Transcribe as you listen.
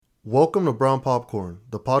Welcome to Brown Popcorn,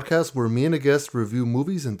 the podcast where me and a guest review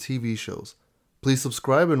movies and TV shows. Please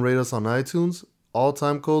subscribe and rate us on iTunes. All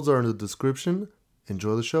time codes are in the description.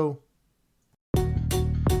 Enjoy the show.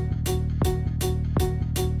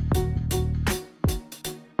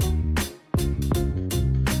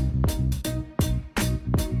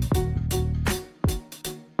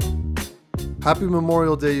 Happy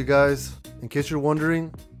Memorial Day, you guys. In case you're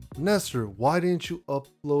wondering, Nestor, why didn't you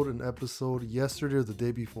upload an episode yesterday or the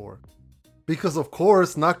day before? Because of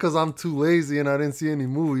course, not because I'm too lazy and I didn't see any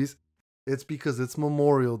movies. It's because it's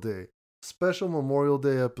Memorial Day. Special Memorial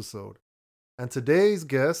Day episode. And today's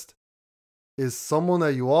guest is someone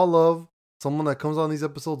that you all love, someone that comes on these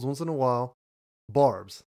episodes once in a while,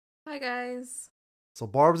 Barbs. Hi guys. So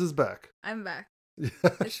Barbs is back. I'm back. Yeah,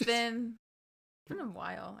 It's been a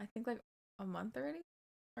while. I think like a month already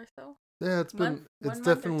or so. Yeah, it's Month? 1 month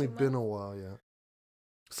or definitely 2 been months? a while, yeah.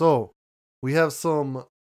 So, we have some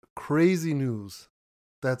crazy news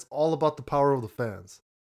that's all about the power of the fans.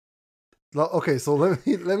 Okay, so let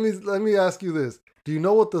me ask you this. Do you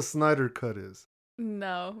know what the Snyder Cut is?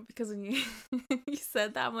 No, because when you you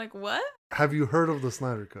said that, I'm like, what? Have you heard of the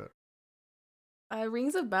Snyder Cut? It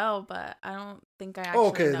rings a bell, but I don't think I actually Oh,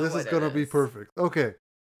 okay, know this what is gonna it be is. perfect. Okay,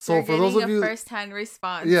 so You're for those getting of a you, first-hand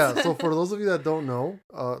response. yeah, so for those of you that don't know,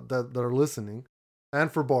 that are listening,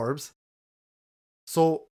 and for Barbs,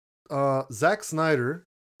 so Zack Snyder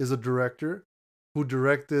is a director who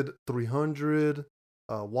directed 300,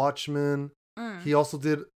 Watchmen. Mm, He also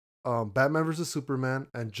did Batman vs Superman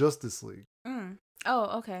and Justice League. mm.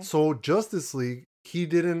 Oh, okay. So Justice League, he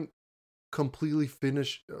didn't completely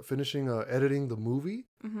finishing editing the movie.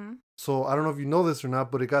 Mm-hmm. So I don't know if you know this or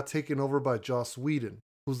not, but it got taken over by Joss Whedon,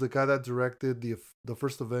 who's the guy that directed the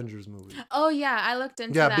first Avengers movie. Oh yeah, I looked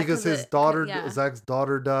into Yeah, that because his daughter, yeah. Zack's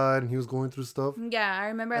daughter, died, and he was going through stuff. Yeah, I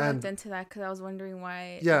remember I looked And- into that because I was wondering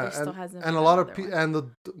why Yeah, there still hasn't and been a lot of another people, one. and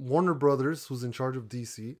the Warner Brothers, who's in charge of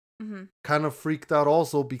DC, Mm-hmm. kind of freaked out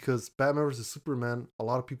also because Batman vs Superman, a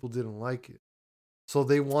lot of people didn't like it. So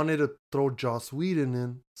they wanted to throw Joss Whedon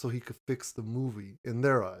in so he could fix the movie in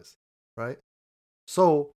their eyes, right?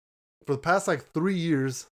 So for the past like 3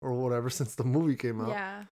 years or whatever since the movie came out,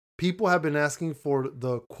 Yeah. people have been asking for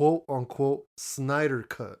the quote unquote Snyder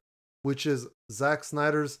Cut, which is Zack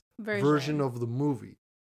Snyder's version of the movie.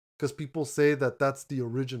 Because people say that that's the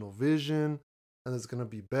original vision and it's going to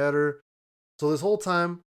be better. So this whole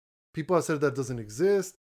time, people have said that doesn't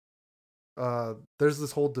exist. There's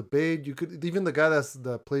this whole debate. You could even the guy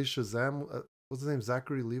that plays Shazam, what's his name,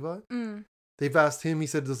 Zachary Levi. Mm. They've asked him. He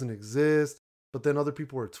said it doesn't exist. But then other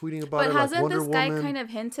people are tweeting about But it, like hasn't Wonder this guy Woman. kind of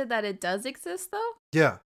hinted that it does exist though?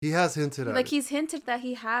 Yeah, he has hinted at Like it. he's hinted that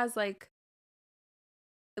he has like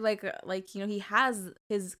he has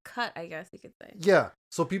his cut, I guess you could say. Yeah,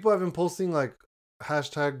 so people have been posting like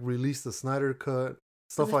hashtag release the Snyder Cut,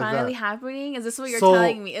 stuff Is it like finally that. happening? Is this what you're So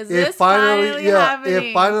telling me? Is it this finally, happening?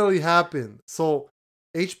 it finally happened. So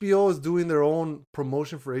HBO is doing their own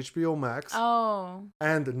promotion for HBO Max. Oh.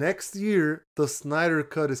 And next year, the Snyder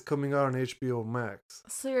Cut is coming out on HBO Max.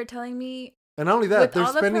 So you're telling me And not only that, with they're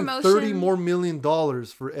all the spending $30 promotion- more million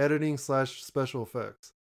for editing / special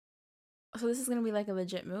effects. so this is gonna be like a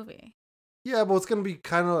legit movie. Yeah, but it's going to be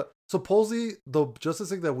kind of... Supposedly, the Justice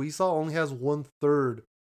League that we saw only has 1/3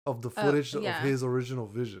 of the footage yeah. of his original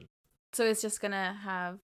vision. So it's just gonna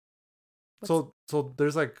have So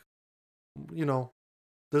there's like,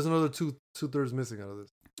 there's another 2/3 missing out of this.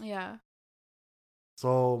 yeah.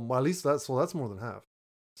 So at least that's more than half.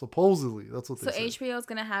 Supposedly, that's what they So say. HBO is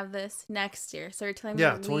gonna have this next year. So you're telling me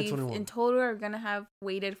Yeah, we 2021. in total are gonna have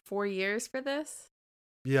waited 4 years for this?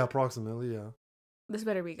 Yeah, approximately, yeah. This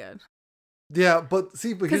better be good. Yeah, but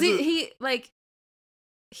see, Because he's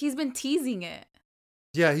been teasing it.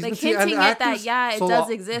 yeah, he's like, been hinting and at that, actors- yeah, it does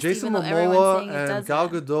exist, Jason even though everyone's Momoa saying it and Gal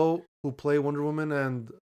doesn't. Gadot, who play Wonder Woman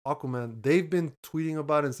and Aquaman, they've been tweeting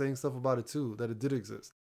about it and saying stuff about it too, that it did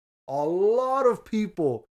exist. A lot of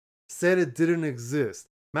people said it didn't exist.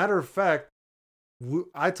 Matter of fact,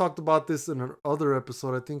 I talked about this in another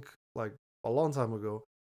episode, I think like a long time ago.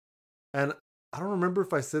 And I don't remember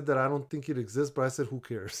if I said that I don't think it exists, but I said, who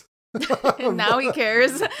cares? Now he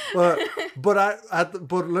cares. but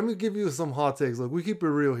let me give you some hot takes. Like, we keep it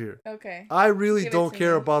real here. Okay. I really Give it don't to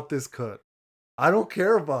care me. about this cut. I don't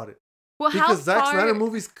care about it. Well, Because Zack Snyder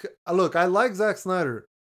movies... Look, I like Zack Snyder,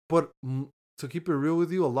 but to keep it real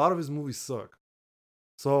with you, a lot of his movies suck.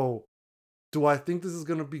 So, do I think this is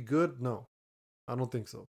going to be good? No. I don't think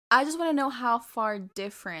so. I just want to know how far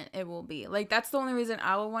different it will be. Like, that's the only reason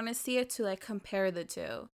I would want to see it, to like compare the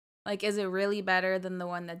two. Like, is it really better than the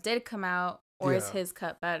one that did come out, or is Yeah. his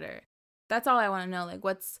cut better? That's all I want to know. Like,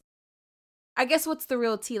 I guess what's the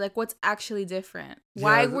real tea? Like, what's actually different?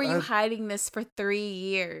 Why were you hiding this for 3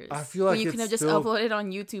 years? I feel like you could have just uploaded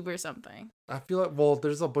on YouTube or something. I feel like, well,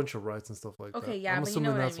 there's a bunch of rights and stuff like that. Okay, yeah, I'm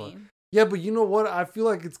assuming that's what I mean. Yeah, but you know what? I feel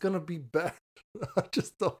like it's gonna be bad. I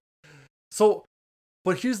just don't. So,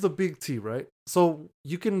 but here's the big T, right? So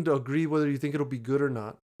you can agree whether you think it'll be good or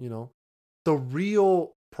not. You know, the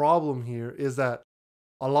real problem here is that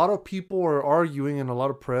a lot of people are arguing, and a lot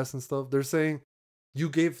of press and stuff, they're saying you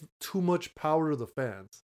gave too much power to the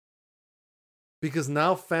fans. Because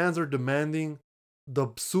now fans are demanding the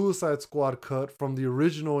Suicide Squad cut from the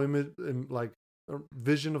original image, like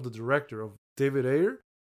vision of the director, of David Ayer.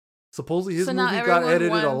 Supposedly his movie got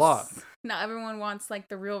edited a lot. Now everyone wants like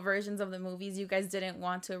the real versions of the movies you guys didn't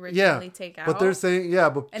want to originally take out. But they're saying,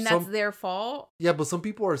 and that's their fault. Yeah, but some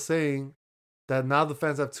people are saying that now the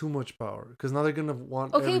fans have too much power because now they're gonna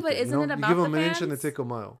want. Okay, but isn't it about the fans? You give them an inch and they take a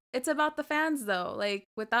mile. It's about the fans though. Like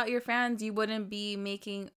without your fans, you wouldn't be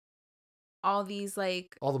making all these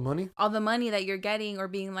like all the money that you're getting, or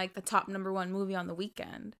being like the top #1 movie on the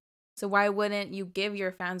weekend. So why wouldn't you give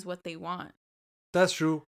your fans what they want? That's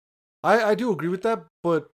true. I do agree with that,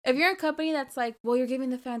 but if you're a company that's like, well, you're giving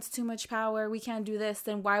the fans too much power, we can't do this,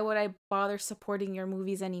 then why would I bother supporting your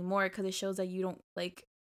movies anymore? Because it shows that you don't like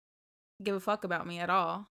give a fuck about me at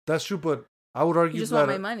all. That's true, but I would argue want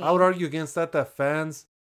my money. I would argue against that fans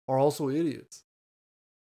are also idiots.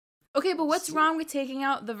 Okay, but what's wrong with taking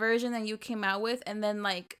out the version that you came out with and then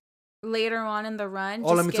like later on in the run?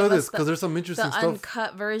 Let me tell you this, because there's some interesting stuff.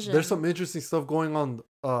 Uncut version. There's some interesting stuff going on.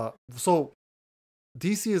 So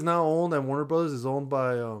DC is now owned, and Warner Brothers is owned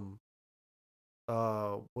by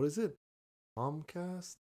what is it?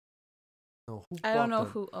 Comcast? No, I don't know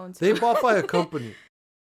who owns them. They bought by a company.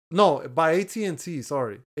 No, by AT&T,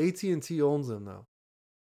 sorry. AT&T owns them now.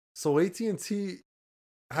 So AT&T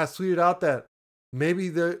has tweeted out that maybe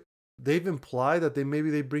they've implied that they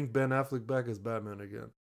bring Ben Affleck back as Batman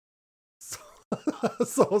again.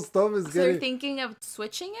 So stuff is getting. So you're thinking of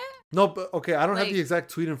switching it? No, but okay, I don't have the exact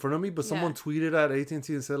tweet in front of me, but someone tweeted at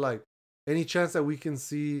AT&T and said like, any chance that we can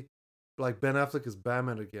see like Ben Affleck as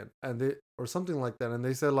Batman again, and they or something like that, and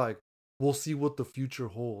they said like, we'll see what the future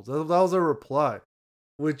holds. That was a reply,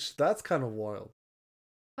 which that's kind of wild.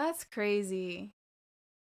 That's crazy.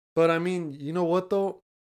 But I mean, you know what though?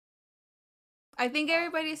 I think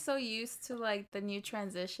everybody's so used to like the new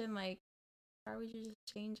transition. Like, why would you just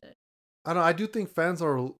change it? I don't know. I do think fans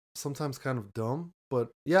are sometimes kind of dumb,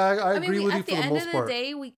 but yeah, I agree with you for the most part. At the end of the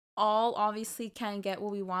day, we all obviously can't get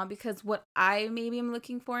what we want, because what I maybe am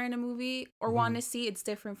looking for in a movie or want to see, it's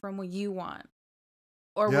different from what you want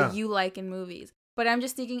or what you like in movies. But I'm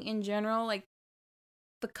just thinking in general, like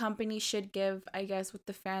the company should give, I guess, what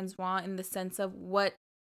the fans want, in the sense of what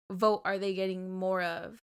vote are they getting more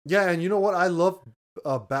of. Yeah, and you know what? I love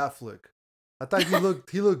Batfleck. I thought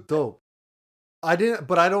he looked dope. I didn't,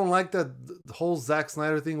 but I don't like the whole Zack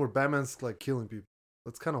Snyder thing where Batman's like killing people.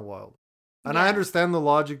 That's kind of wild. And I understand the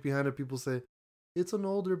logic behind it. People say it's an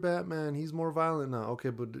older Batman, he's more violent now. Okay,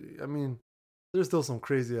 but I mean, there's still some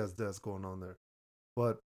crazy ass deaths going on there.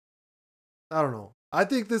 But I don't know. I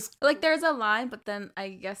think this like there's a line, but then I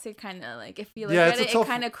guess it kind of like, if you look at it, it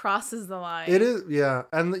kind of crosses the line. It is, yeah,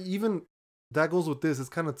 and even that goes with this. It's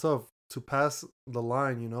kind of tough to pass the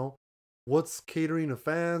line. You know, what's catering to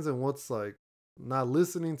fans and what's like not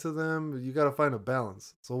listening to them. You got to find a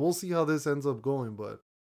balance. So we'll see how this ends up going, but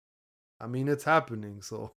I mean, it's happening,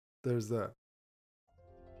 so there's that.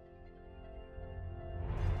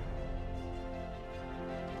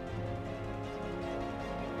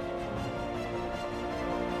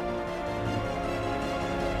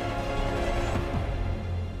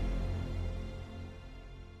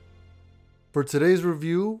 For today's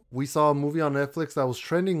review, we saw a movie on Netflix that was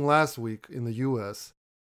trending last week in the US,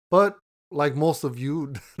 but like most of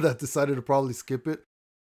you that decided to probably skip it,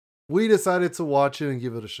 we decided to watch it and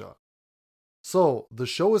give it a shot. So, the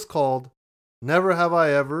show is called Never Have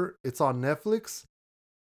I Ever. It's on Netflix,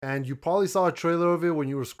 and you probably saw a trailer of it when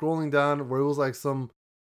you were scrolling down, where it was like some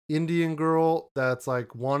Indian girl that's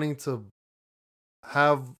like wanting to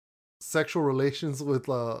have sexual relations with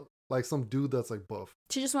like some dude that's like buff.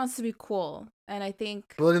 She just wants to be cool, and I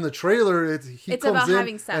think. But in the trailer, he it's comes about in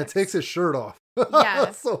having sex and takes his shirt off.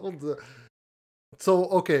 Yeah. So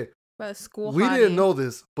okay. But school. We didn't know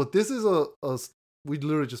this, but this is a. We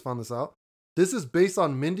literally just found this out. This is based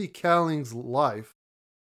on Mindy Kaling's life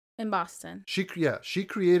in Boston. She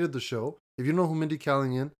created the show. If you know who Mindy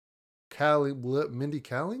Kaling is, Mindy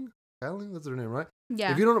Kaling? Kaling? That's her name, right?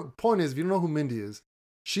 Yeah. If you don't, point is, if you don't know who Mindy is,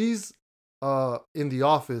 she's in The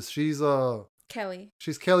Office. She's Kelly.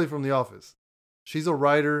 She's Kelly from The Office. She's a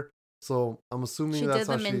writer, so I'm assuming she that's did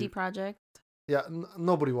how the Mindy Project. Yeah,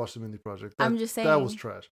 nobody watched the Mindy Project. I'm just saying. That was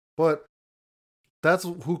trash. But that's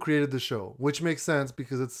who created the show, which makes sense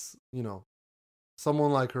because it's,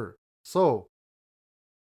 someone like her. So,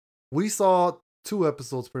 we saw 2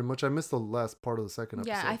 episodes pretty much. I missed the last part of the second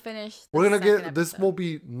episode. Yeah, I finished. We're going to get, this will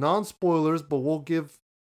be non-spoilers, but we'll give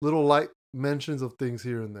little light mentions of things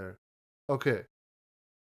here and there. Okay.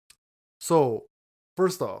 So,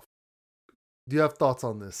 first off, do you have thoughts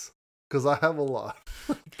on this? Because I have a lot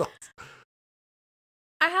of thoughts.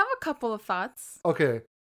 I have a couple of thoughts. Okay.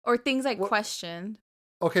 Or things I questioned.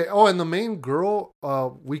 Okay. Oh, and the main girl,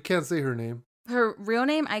 we can't say her name. Her real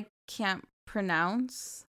name I can't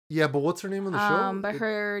pronounce. Yeah, but what's her name on the show? But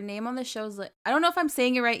her name on the show is I don't know if I'm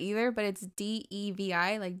saying it right either, but it's Devi,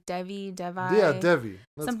 like Devi. Yeah, Devi.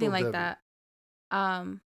 Something like Devi. That.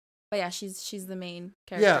 But yeah, she's the main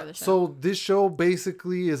character of the show. So this show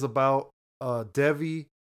basically is about Devi.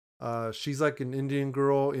 She's like an Indian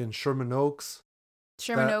girl in Sherman Oaks.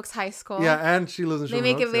 Oaks High School. Yeah, and she lives in Sherman Oaks.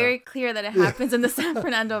 They make it very clear that it happens in the San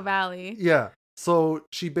Fernando Valley. Yeah. So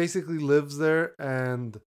she basically lives there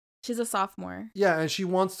and she's a sophomore. Yeah, and she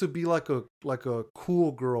wants to be like a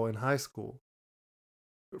cool girl in high school.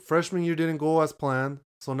 Freshman year didn't go as planned,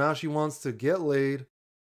 so now she wants to get laid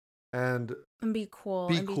and be cool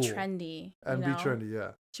be trendy. And be trendy,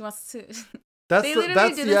 yeah. She wants to That's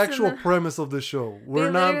the actual premise of the show. They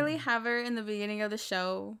literally have her in the beginning of the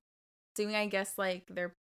show doing, I guess, like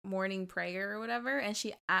their morning prayer or whatever, and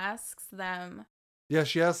she asks them. Yeah,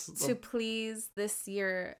 she asks to please this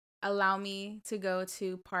year allow me to go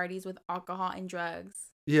to parties with alcohol and drugs.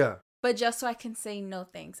 Yeah. But just so I can say no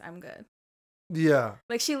thanks, I'm good. Yeah.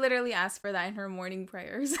 Like she literally asked for that in her morning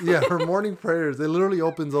prayers. Yeah, her morning prayers. It literally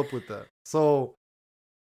opens up with that. So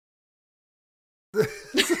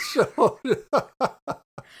it's a show.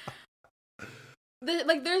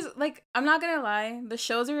 There's I'm not gonna lie, the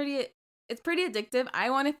show's it's pretty addictive. I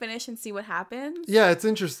want to finish and see what happens. Yeah, it's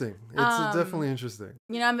interesting. It's definitely interesting.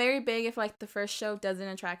 I'm very big. If the first show doesn't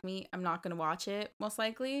attract me, I'm not gonna watch it most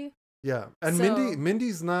likely. Yeah, and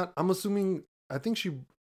Mindy's not. I'm assuming. I think she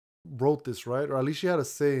wrote this, right, or at least she had a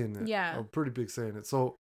say in it. Yeah, a pretty big say in it.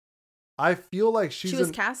 So I feel like she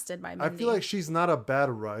was casted by Mindy. I feel like she's not a bad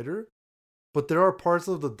writer, but there are parts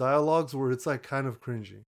of the dialogues where it's kind of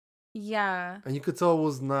cringy. Yeah. And you could tell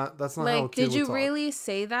that's not how a kid did you would talk. really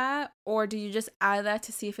say that? Or do you just add that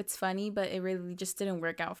to see if it's funny, but it really just didn't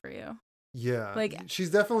work out for you? Yeah.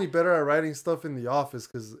 She's definitely better at writing stuff in The Office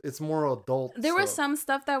because it's more adult There was some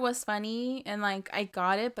stuff that was funny and I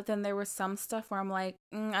got it, but then there was some stuff where I'm like,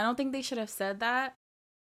 I don't think they should have said that.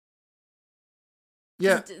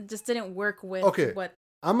 Yeah. Just didn't work with what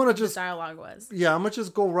the dialogue was. Yeah, I'm gonna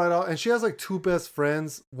just go right out. And she has 2 best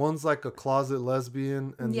friends. One's a closet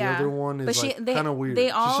lesbian, and the other one is kind of weird.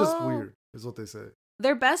 She's just weird, is what they say.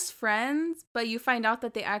 They're best friends, but you find out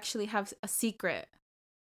that they actually have a secret.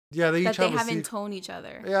 Yeah, they each have haven't told each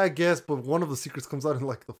other. Yeah, I guess, but one of the secrets comes out in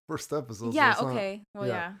the first episode. Yeah, so okay. Well,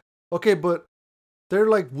 yeah. Okay, but they're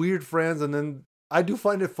weird friends, and then I do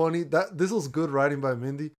find it funny that this was good writing by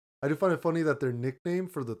Mindy. I do find it funny that their nickname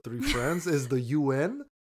for the 3 friends is the UN.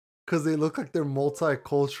 Because they look like they're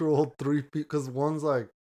multicultural 3 people. Because one's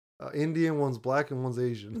Indian, one's black, and one's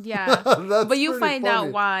Asian. Yeah. But you find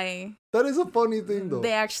out why. That is a funny thing, though.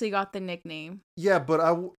 They actually got the nickname. Yeah, but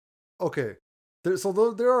okay.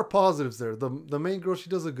 There are positives there. The main girl,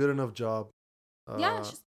 she does a good enough job. Yeah,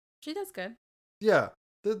 she does good. Yeah.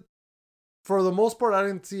 For the most part, I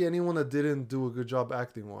didn't see anyone that didn't do a good job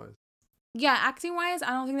acting-wise. Yeah, acting-wise,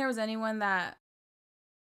 I don't think there was anyone that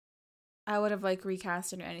I would have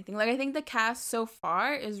recasted or anything. I think the cast so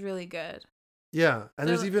far is really good. Yeah, and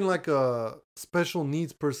there's even a special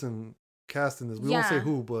needs person cast in this. We won't say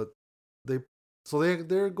who, but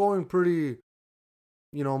they're going pretty,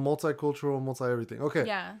 multicultural, multi-everything. Okay.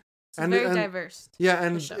 Yeah. It's very diverse. Yeah,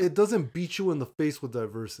 and it doesn't beat you in the face with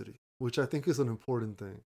diversity, which I think is an important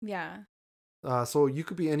thing. Yeah. So you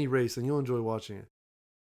could be any race and you'll enjoy watching it.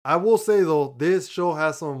 I will say though, this show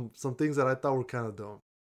has some things that I thought were kind of dumb.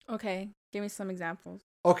 Okay, give me some examples.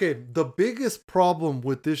 Okay, the biggest problem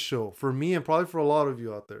with this show, for me and probably for a lot of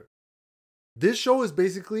you out there, this show is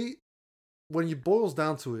basically, when you boils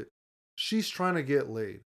down to it, she's trying to get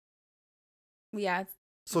laid. Yeah.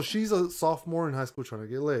 So she's a sophomore in high school trying to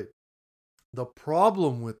get laid. The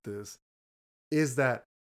problem with this is that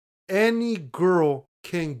any girl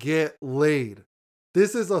can get laid.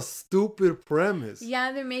 This is a stupid premise.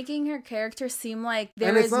 Yeah, they're making her character seem like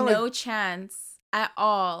there is no chance at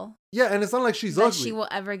all. Yeah, and it's not like she's that ugly. She will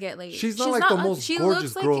ever get laid. She's not like the most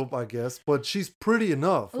gorgeous girl, I guess, but she's pretty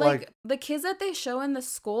enough. Like the kids that they show in the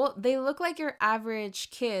school, they look like your average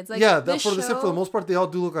kids. Like yeah, for the most part, they all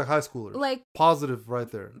do look like high schoolers. Like positive right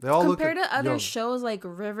there. They all compared look to other young. shows like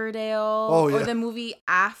Riverdale or the movie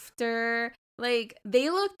After. Like they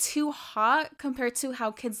look too hot compared to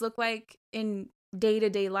how kids look like in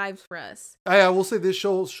day-to-day lives for us. I will say this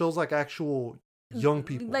shows like actual young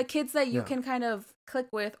people, like kids that you can kind of click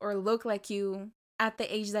with or look like you at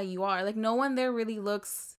the age that you are. Like no one there really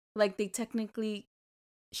looks like they technically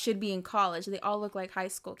should be in college. They all look like high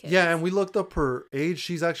school kids. Yeah, and we looked up her age.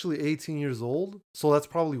 She's actually 18 years old, so that's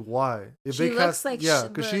probably why. If she looks like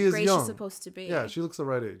because she is young. She's supposed to be. Yeah, she looks the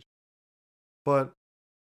right age. But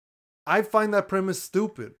I find that premise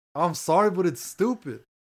stupid. I'm sorry, but it's stupid.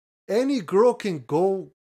 Any girl can go,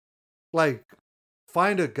 like,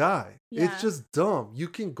 find a guy. Yeah. It's just dumb. You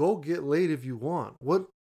can go get laid if you want. What?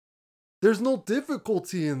 There's no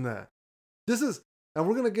difficulty in that. And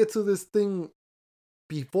we're going to get to this thing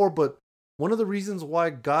before, but one of the reasons why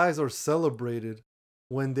guys are celebrated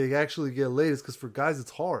when they actually get laid is because for guys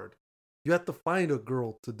it's hard. You have to find a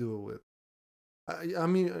girl to do it with. I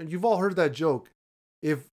mean, you've all heard that joke.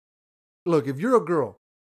 If you're a girl,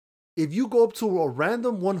 if you go up to a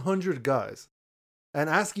random 100 guys and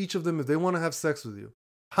ask each of them if they want to have sex with you,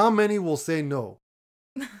 how many will say no?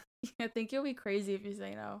 I think you'll be crazy if you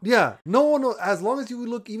say no. Yeah, no. As long as you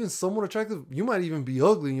look even somewhat attractive, you might even be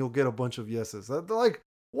ugly and you'll get a bunch of yeses. Like,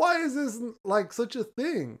 why is this like such a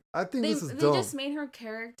thing? I think this is dumb. They just made her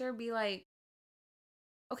character be like,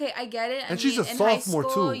 okay, I get it. And she's a sophomore in high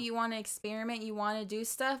school, too. You want to experiment, you want to do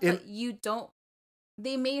stuff, but you don't.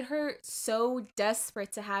 They made her so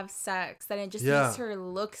desperate to have sex that it just makes her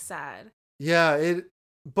look sad. Yeah,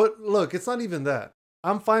 but look, it's not even that.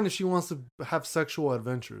 I'm fine if she wants to have sexual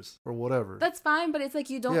adventures or whatever. That's fine, but it's like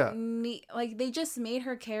you don't need... Like, they just made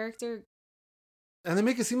her character... And they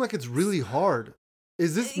make it seem like it's really hard.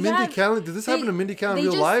 Is this Mindy Kaling? Did this happen to Mindy Kaling in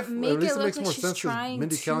real life? Or at least it makes more sense because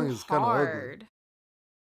Mindy Kaling is kind of ugly.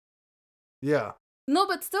 Yeah. No,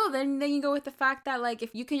 but still, then you go with the fact that, like,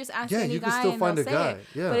 if you can just ask any guy, you can still find a guy.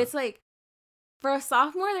 Yeah. But it's like, for a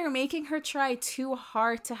sophomore, they're making her try too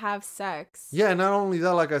hard to have sex. Yeah, and not only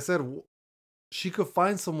that, like I said, she could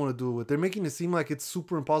find someone to do it with. They're making it seem like it's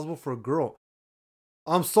super impossible for a girl.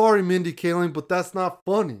 I'm sorry, Mindy Kaling, but that's not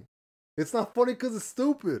funny. It's not funny because it's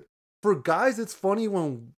stupid. For guys, it's funny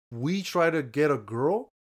when we try to get a girl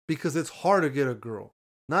because it's hard to get a girl.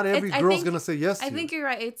 Not every girl's going to say yes to you. I think you're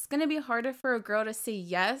right. It's going to be harder for a girl to say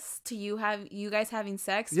yes to you guys having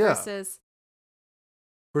sex versus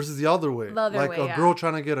the other way. Like a girl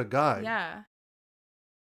trying to get a guy. Yeah.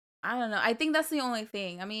 I don't know. I think that's the only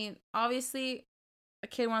thing. I mean, obviously, a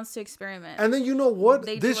kid wants to experiment. And then you know what?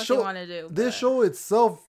 They do what they want to do. This show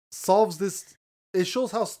itself solves this. It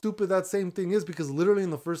shows how stupid that same thing is because literally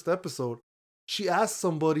in the first episode, she asks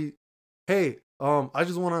somebody, hey, I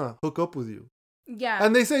just want to hook up with you. Yeah.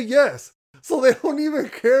 And they say yes. So they don't even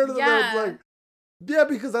care. Yeah,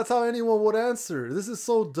 because that's how anyone would answer. This is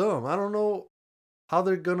so dumb. I don't know how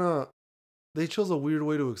they're gonna... They chose a weird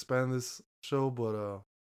way to expand this show, but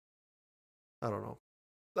I don't know.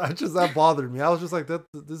 That bothered me. I was just like, this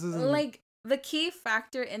isn't... Like, the key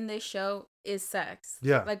factor in this show is sex.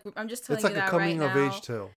 Yeah. Like, I'm just telling you that right now. It's like a coming-of-age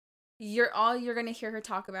tale. All you're gonna hear her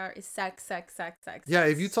talk about is sex. Yeah,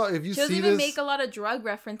 if you see this, she doesn't even make a lot of drug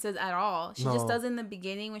references at all. She just does in the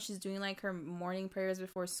beginning when she's doing like her morning prayers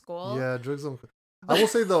before school. Yeah, drugs. I will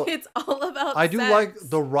say though, it's all about. I do like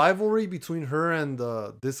the rivalry between her and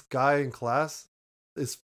this guy in class.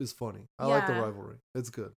 Is funny. I like the rivalry. It's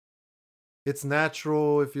good. It's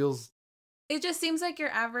natural. It feels. It just seems like your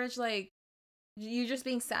average like. You just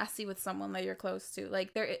being sassy with someone that you're close to.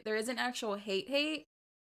 Like there isn't actual hate.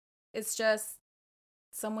 It's just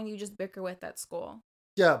someone you just bicker with at school.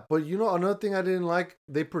 Yeah, but you know, another thing I didn't like,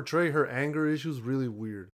 they portray her anger issues really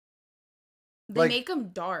weird. They make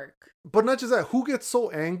them dark. But not just that, who gets so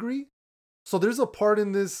angry? So there's a part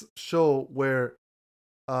in this show where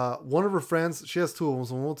one of her friends, she has two of them,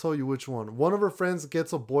 so I won't tell you which one. One of her friends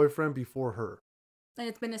gets a boyfriend before her. And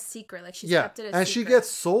it's been a secret. Like she's kept it a secret. And she gets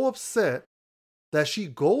so upset that she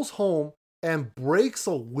goes home and breaks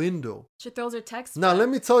a window. She throws her text. Now, let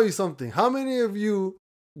me tell you something. How many of you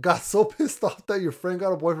got so pissed off that your friend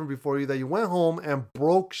got a boyfriend before you that you went home and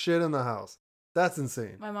broke shit in the house? That's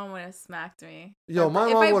insane. My mom would have smacked me. Yo,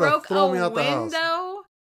 my mom would have thrown me out the house.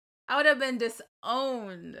 I would have been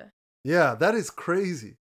disowned. Yeah, that is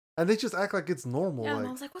crazy. And they just act like it's normal. Yeah, and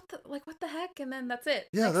I was like, what the heck? And then that's it.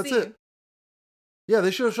 Yeah, that's it. Yeah, they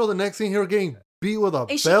should have shown the next scene here getting beat with a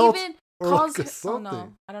belt. Calls her, oh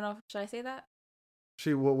no, I don't know. Should I say that?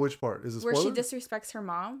 Which part is it? Where she disrespects her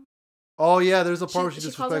mom. Oh yeah, there's a part where she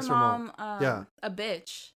disrespects her mom. Yeah, a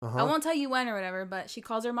bitch. I won't tell you when or whatever, but she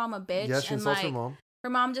calls her mom a bitch. Yeah, she insults her mom. Her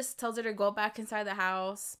mom just tells her to go back inside the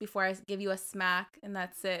house before I give you a smack, and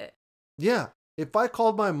that's it. Yeah, if I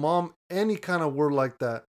called my mom any kind of word like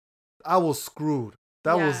that, I was screwed.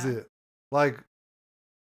 That was it. Like,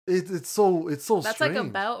 it's so that's strange. Like a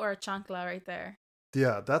belt or a chancla right there.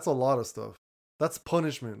 Yeah, that's a lot of stuff. That's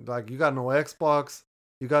punishment. Like, you got no Xbox,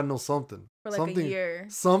 you got no something. For like a year.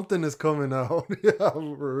 Something is coming out. Yeah,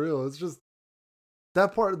 for real. It's just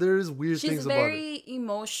that part. There is weird things about it. She's very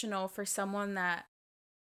emotional for someone that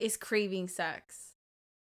is craving sex.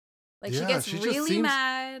 Like, she gets really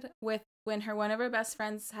mad with when one of her best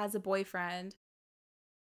friends has a boyfriend.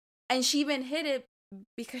 And she even hit it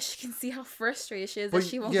because she can see how frustrated she is that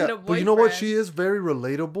she won't get a boyfriend. But you know what? She is very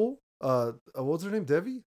relatable. What's her name?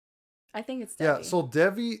 Devi? I think it's Devi. Yeah, so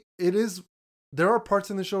Devi, there are parts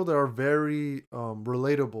in the show that are very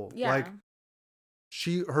relatable. Yeah. Like,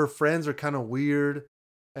 her friends are kind of weird,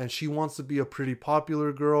 and she wants to be a pretty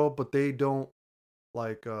popular girl, but they don't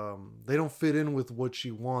fit in with what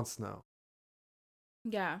she wants now.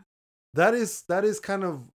 Yeah. That is kind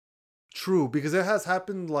of true, because it has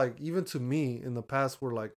happened, like, even to me in the past,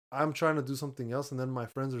 where like I'm trying to do something else and then my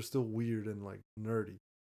friends are still weird and like nerdy,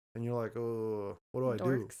 and you're like, oh, what do I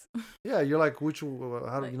do? Yeah, you're like, what side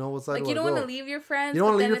like, you don't want to leave your friends. You don't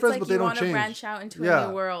want to leave your friends, but they don't change. You want to branch out into a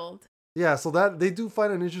new world. Yeah, so that they do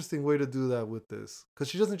find an interesting way to do that with this, because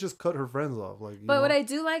she doesn't just cut her friends off. But what I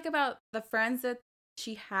do like about the friends that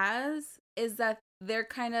she has is that they're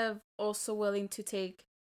kind of also willing to take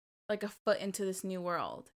like a foot into this new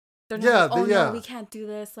world. They're not no, we can't do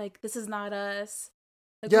this. Like, this is not us.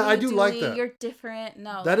 Like, yeah, I do like that. You're different.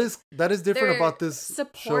 No, that is different about this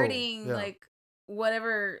supporting show. Yeah. Like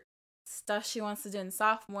whatever stuff she wants to do in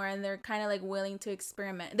sophomore, and they're kind of like willing to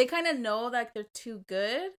experiment. They kind of know that they're too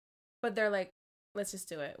good, but they're like, let's just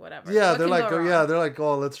do it. Whatever. Yeah, they're like,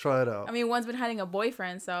 oh, let's try it out. I mean, one's been hiding a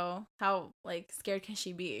boyfriend, so how like scared can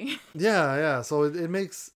she be? Yeah. So it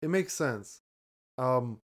makes sense.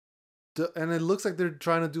 And it looks like they're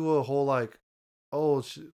trying to do a whole like,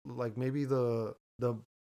 like maybe the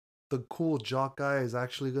cool jock guy is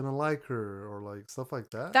actually gonna like her, or like stuff like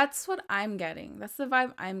that. That's what I'm getting. That's the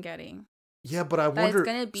vibe I'm getting. Yeah, but I wonder. It's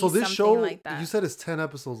gonna be so this show, like that. You said it's 10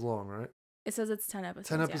 episodes long, right? It says it's 10 episodes.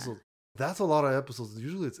 10 episodes. Yeah. That's a lot of episodes.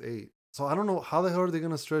 Usually it's 8. So I don't know how the hell are they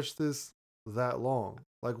gonna stretch this that long?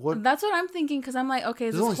 Like, what? That's what I'm thinking, because I'm like, okay,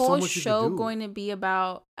 is this whole show going to be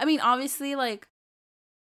about? I mean, obviously, like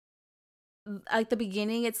the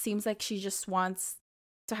beginning, it seems like she just wants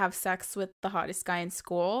to have sex with the hottest guy in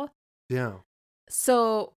school. Yeah.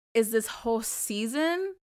 So is this whole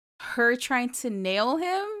season her trying to nail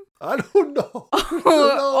him? I don't know.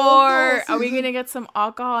 Or are we gonna get some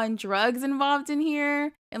alcohol and drugs involved in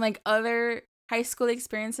here, and like other high school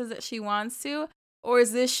experiences that she wants to? Or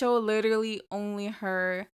is this show literally only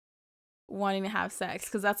her wanting to have sex?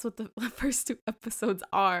 Because that's what the first 2 episodes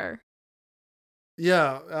are.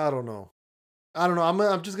 Yeah, I don't know.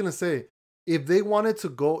 I'm just gonna say, if they wanted to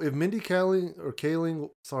go, if Mindy Kaling,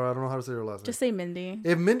 sorry, I don't know how to say her last name. Just say Mindy.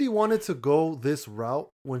 If Mindy wanted to go this route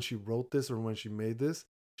when she wrote this or when she made this,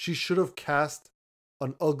 she should have cast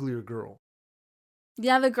an uglier girl.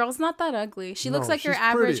 Yeah, the girl's not that ugly. She looks like your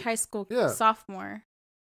average high school sophomore.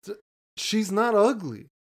 She's not ugly.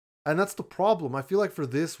 And that's the problem. I feel like for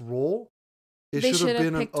this role, it should have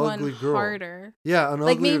been an ugly girl. Harder. Yeah, an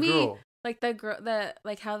uglier girl. Like the girl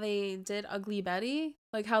like how they did Ugly Betty,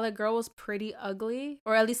 like how the girl was pretty ugly,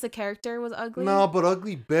 or at least the character was ugly. No, but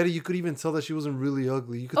Ugly Betty, you could even tell that she wasn't really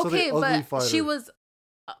ugly. You could tell they ugly fighter. She was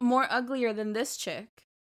more uglier than this chick.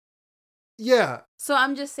 Yeah. So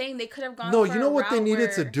I'm just saying they could have gone. No, you know what they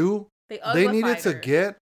needed to do? They needed to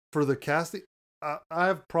get for the casting. I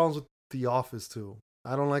have problems with The Office too.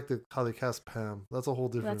 I don't like how they cast Pam. That's a whole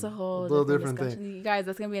different. That's a whole different thing. You guys,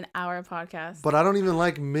 that's gonna be an hour podcast. But I don't even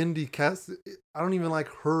like Mindy cast. I don't even like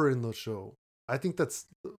her in the show. I think that's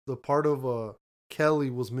the part of Kelly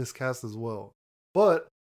was miscast as well. But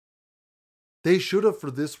they should have, for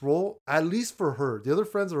this role, at least for her. The other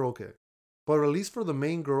friends are okay, but at least for the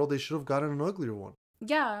main girl, they should have gotten an uglier one.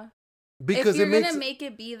 Yeah. Because if you're gonna make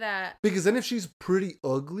it be that. Because then if she's pretty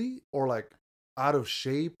ugly or like out of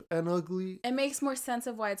shape and ugly, it makes more sense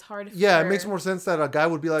of why it's hard. It makes more sense that a guy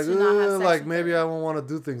would be like, maybe I won't want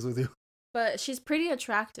to do things with you. But she's pretty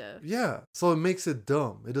attractive. Yeah, so it makes it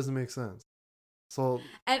dumb. It doesn't make sense. So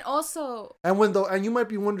and also, and you might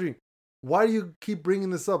be wondering, why do you keep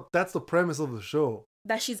bringing this up? That's the premise of the show.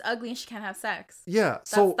 That she's ugly and she can't have sex. Yeah,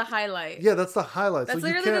 that's the highlight. Yeah, that's the highlight. That's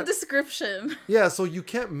literally the description. Yeah, so you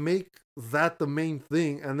can't make that the main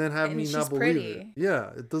thing and then have and me she's not believe pretty. it.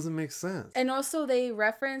 Yeah, it doesn't make sense. And also they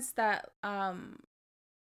reference that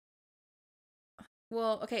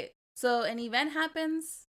well, okay, so an event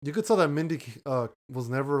happens. You could tell that Mindy was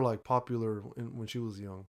never like popular when she was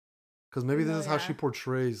young. Because maybe this is how she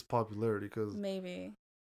portrays popularity. Cause maybe.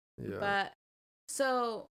 Yeah. But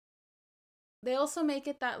so they also make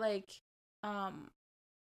it that like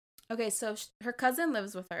okay, so her cousin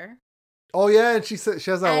lives with her. Oh yeah, and she said she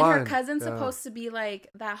has that line. And her cousin's supposed to be like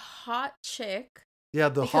that hot chick. Yeah,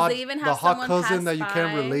 the hot cousin that you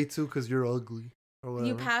can't relate to because you're ugly.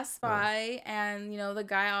 You pass by, and you know the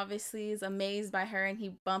guy obviously is amazed by her, and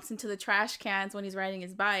he bumps into the trash cans when he's riding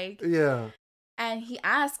his bike. Yeah. And he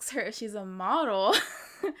asks her if she's a model,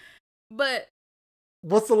 but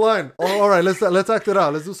what's the line? Oh, all right, let's act it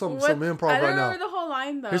out. Let's do some improv right now. I don't remember the whole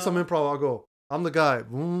line though. Here's some improv. I'll go. I'm the guy. Wait,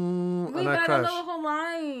 and but I don't know the whole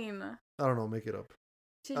line. I don't know. Make it up.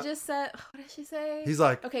 She just said, what did she say? He's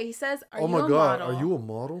like, okay, he says, oh my God, are you a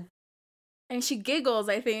model? And she giggles,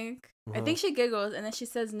 I think. I think she giggles, and then she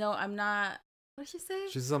says, no, I'm not. What did she say?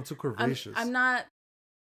 She says, I'm too curvaceous. I'm not.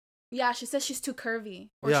 Yeah, she says she's too curvy.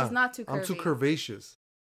 Or she's not too curvy. I'm too curvaceous.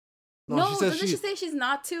 No, doesn't she say she's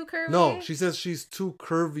not too curvy? No, she says she's too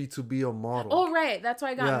curvy to be a model. Oh, right. That's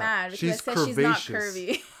why I got mad. Because I said she's not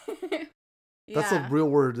curvy. That's a real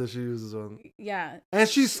word that she uses on. Yeah. And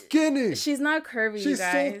she's skinny. She's not curvy, she's you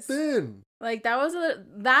guys. so thin. Like, that was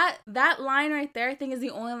that line right there, I think, is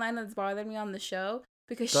the only line that's bothered me on the show.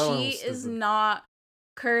 Because she is not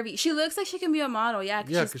curvy. She looks like she can be a model, yeah,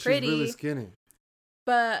 because she's pretty. She's really skinny.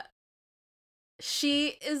 But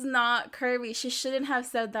she is not curvy. She shouldn't have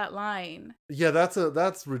said that line. Yeah,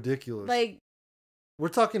 that's ridiculous. Like, we're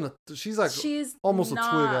talking. She's almost a twig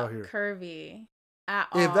out here. Curvy at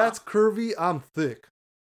all. If that's curvy, I'm thick.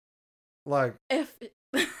 Like if.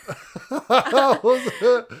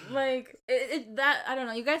 like that, I don't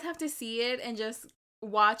know. You guys have to see it and just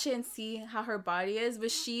watch it and see how her body is, but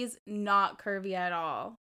she's not curvy at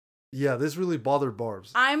all. Yeah, this really bothered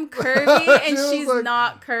Barbs. I'm curvy and she's like,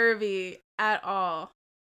 not curvy at all.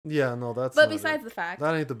 Yeah, no, that's. But besides the fact,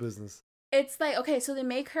 that ain't the business. It's like, okay, so they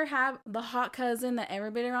make her have the hot cousin that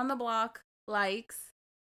everybody around the block likes,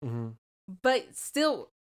 but still,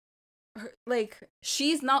 like,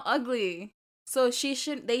 she's not ugly. So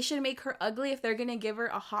they should make her ugly if they're gonna give her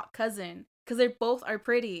a hot cousin, because they both are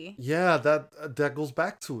pretty. Yeah, that goes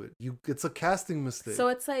back to it. It's a casting mistake. So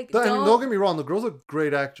it's like, don't get me wrong, the girl's a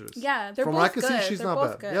great actress. Yeah, they're both good. From what I can see, she's not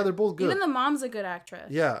bad. Good. Yeah, they're both good. Even the mom's a good actress.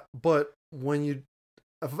 Yeah, but when you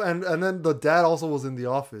and then the dad also was in The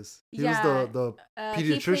Office. He was the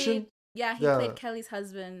pediatrician. He played Kelly's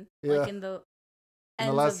husband, like in the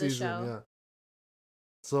ends of the show. Yeah.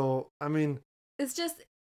 So I mean, it's just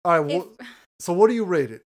all right. So what do you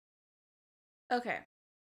rate it? Okay.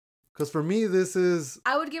 Because for me,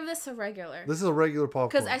 I would give this a regular. This is a regular popcorn.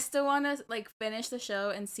 Because I still want to like finish the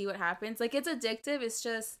show and see what happens. Like, it's addictive. It's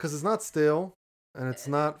just because it's not stale and it's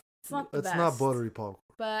not buttery popcorn.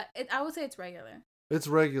 But I would say it's regular. It's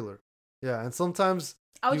regular. Yeah, and sometimes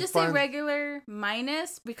I would just say regular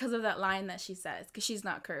minus because of that line that she says, because she's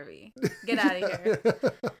not curvy. Get out of here.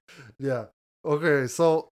 Yeah. Okay,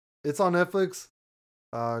 so it's on Netflix.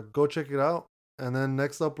 Go check it out. And then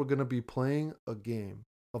next up, we're going to be playing a game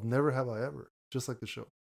of Never Have I Ever, just like the show.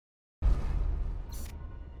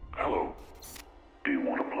 Hello. Do you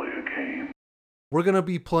want to play a game? We're going to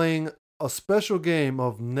be playing a special game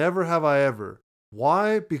of Never Have I Ever.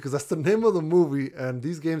 Why? Because that's the name of the movie, and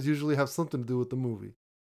these games usually have something to do with the movie.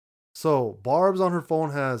 So, Barb's on her phone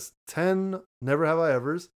has 10 Never Have I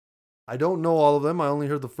Evers. I don't know all of them. I only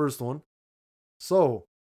heard the first one. So,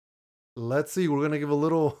 let's see. We're going to give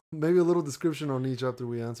maybe a little description on each after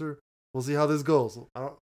we answer. We'll see how this goes.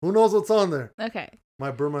 Who knows what's on there? Okay.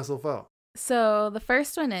 Might burn myself out. So, the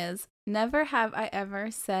first one is, never have I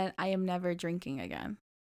ever said I am never drinking again.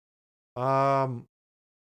 I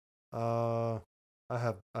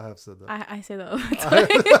have said that. I say that all the time.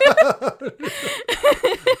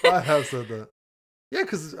 I have said that. Yeah,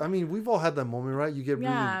 because, I mean, we've all had that moment, right? You get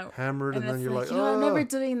really hammered and then you're like, oh, I'm never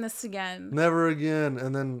doing this again. Never again.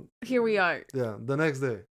 And then... here we are. Yeah, the next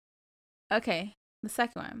day. Okay, the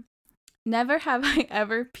second one. Never have I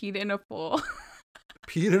ever peed in a pool.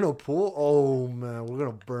 Peed in a pool? Oh, man, we're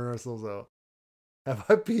going to burn ourselves out. Have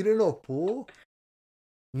I peed in a pool?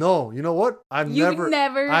 No, you know what? I've never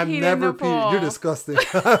peed in a pool. You're disgusting.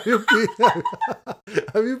 Have you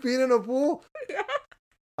peed in a pool?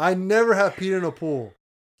 I never have peed in a pool.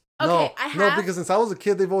 Okay, no, because since I was a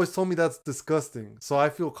kid, they've always told me that's disgusting. So I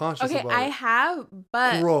feel conscious about it. I have,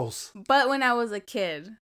 but gross. But when I was a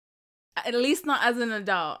kid, at least not as an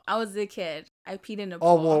adult, I was a kid. I peed in a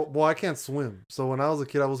Oh, pool. well, I can't swim. So when I was a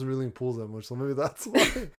kid, I wasn't really in pools that much. So maybe that's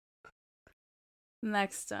why.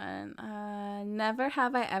 Next one. Never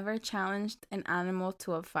have I ever challenged an animal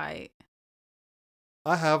to a fight.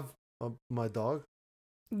 I have my dog.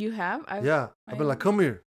 You have? I've been like, come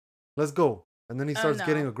here. Let's go. And then he starts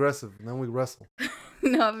getting aggressive. And then we wrestle.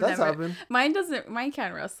 No, I've That's never. happened. Mine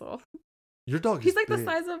can't wrestle. Your dog He's is like big. the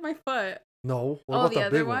size of my foot. No. What about the the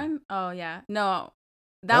other big one? Oh, yeah. No.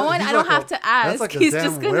 That one, he's I don't like have to ask. like He's damn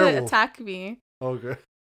just going to attack me. Okay.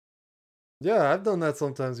 Yeah, I've done that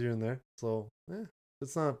sometimes here and there. So,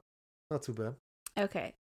 it's not too bad.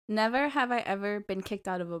 Okay. Never have I ever been kicked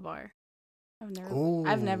out of a bar.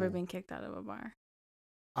 I've never been kicked out of a bar.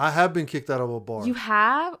 I have been kicked out of a bar. You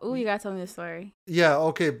have? Oh, you gotta tell me the story. Yeah,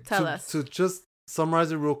 okay. Tell us. To just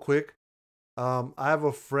summarize it real quick, I have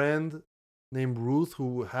a friend named Ruth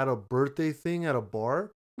who had a birthday thing at a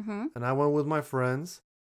bar, and I went with my friends,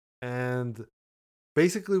 and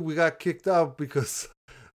basically we got kicked out because,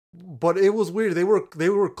 but it was weird. They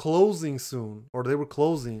were closing soon, or they were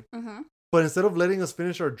closing, but instead of letting us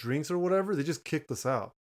finish our drinks or whatever, they just kicked us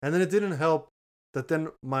out, and then it didn't help that then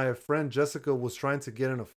my friend Jessica was trying to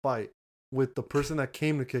get in a fight with the person that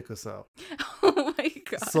came to kick us out. Oh my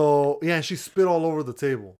god. So, yeah, and she spit all over the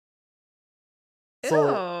table.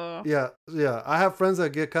 So, ew. yeah. I have friends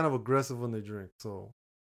that get kind of aggressive when they drink. So,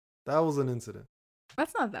 that was an incident.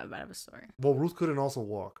 That's not that bad of a story. Well, Ruth couldn't also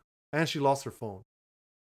walk. And she lost her phone.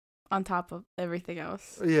 On top of everything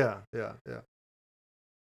else. Yeah.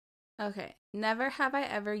 Okay. Never have I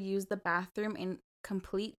ever used the bathroom in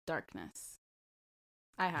complete darkness.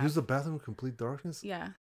 I have. Use the bathroom in complete darkness? Yeah.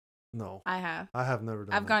 No. I have. I have never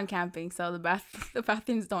done I've gone camping, so the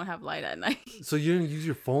bathrooms don't have light at night. So you didn't use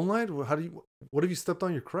your phone light? What if you stepped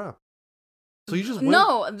on your crap? So you just went,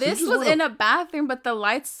 No, this was in a bathroom, but the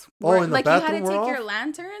lights were in the like you had bathroom to were take your off?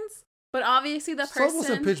 lanterns. But obviously the So person it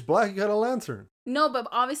wasn't pitch black. You had a lantern. No, but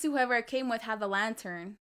obviously whoever I came with had the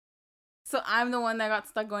lantern. So I'm the one that got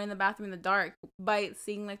stuck going in the bathroom in the dark by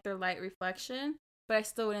seeing like their light reflection. But I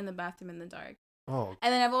still went in the bathroom in the dark. Oh.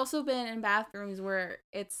 And then I've also been in bathrooms where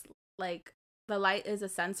it's like the light is a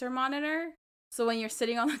sensor monitor. So when you're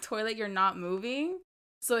sitting on the toilet, you're not moving.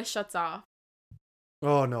 So it shuts off.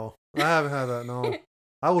 Oh, no. I haven't had that, no.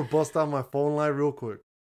 I would bust out my phone light real quick.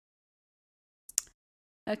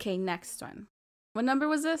 Okay, next one. What number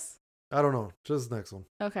was this? I don't know. Just next one.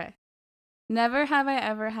 Okay. Never have I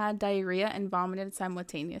ever had diarrhea and vomited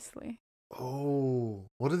simultaneously. Oh.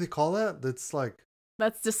 What do they call that? That's like...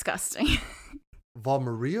 That's disgusting.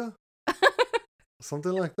 Vomiria?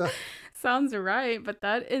 Something like that? Sounds right, but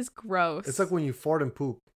that is gross. It's like when you fart and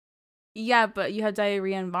poop. Yeah, but you had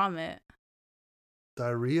diarrhea and vomit.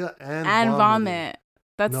 Diarrhea and vomit.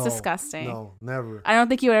 That's disgusting. No, never. I don't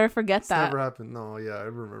think you would ever forget that. Never happened. No, yeah, I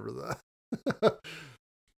remember that.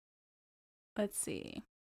 Let's see.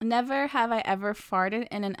 Never have I ever farted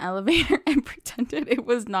in an elevator and pretended it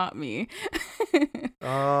was not me.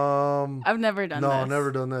 I've never done that. No,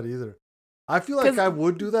 never done that either. I feel like I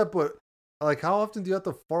would do that, but like, how often do you have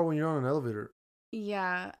to fart when you're on an elevator?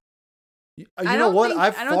 Yeah. You know what? I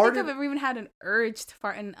don't think I've ever even had an urge to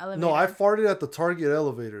fart in an elevator. No, I farted at the Target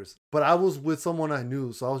elevators, but I was with someone I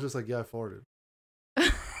knew, so I was just like, yeah, I farted.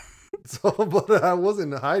 But I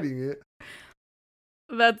wasn't hiding it.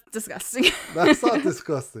 That's disgusting. That's not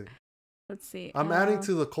disgusting. Let's see. I'm adding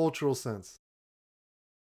to the cultural sense.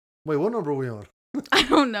 Wait, what number are we on? I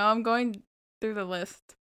don't know. I'm going through the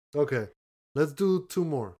list. Okay. Let's do 2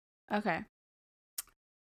 more. Okay.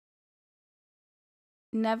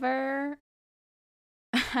 Never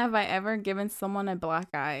have I ever given someone a black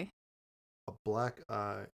eye. A black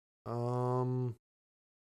eye. I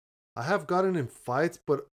have gotten in fights,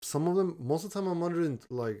 but some of them, most of the time I'm under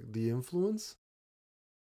like the influence.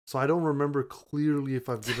 So I don't remember clearly if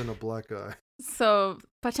I've given a black eye. So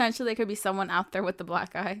potentially there could be someone out there with the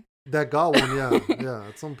black eye. That got one, yeah. Yeah,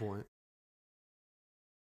 at some point.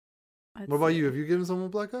 What about you? Have you given someone a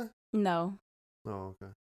black eye? No. Oh,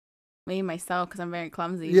 okay. Maybe myself because I'm very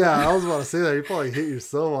clumsy. Yeah, I was about to say that. You probably hit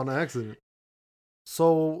yourself on accident.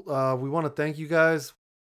 So we want to thank you guys.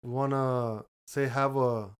 We want to say have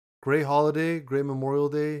a great holiday, great Memorial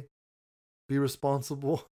Day. Be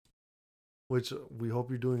responsible, which we hope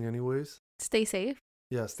you're doing anyways. Stay safe.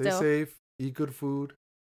 Yeah, stay safe. Eat good food.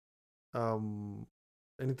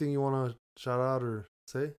 Anything you want to shout out or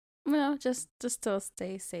say? No, just still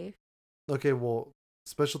stay safe. Okay, well,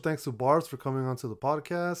 special thanks to Barbs for coming onto the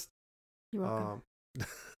podcast. You're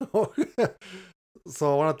welcome.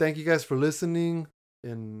 So I want to thank you guys for listening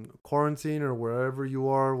in quarantine or wherever you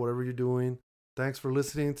are, whatever you're doing. Thanks for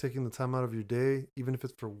listening, taking the time out of your day, even if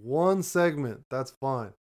it's for one segment, that's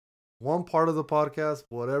fine. one part of the podcast,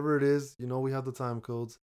 whatever it is. You know, we have the time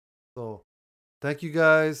codes. So thank you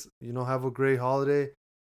guys. You know, have a great holiday.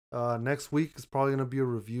 Next week is probably gonna be a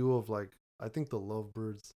review of like I think the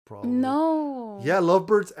Lovebirds probably. No. Yeah,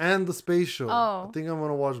 Lovebirds and the Space Show. Oh. I think I'm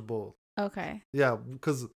gonna watch both. Okay. Yeah,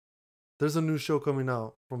 because there's a new show coming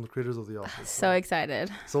out from the creators of The Office. So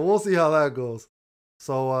excited. So we'll see how that goes.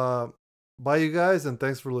 So bye you guys and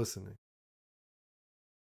thanks for listening.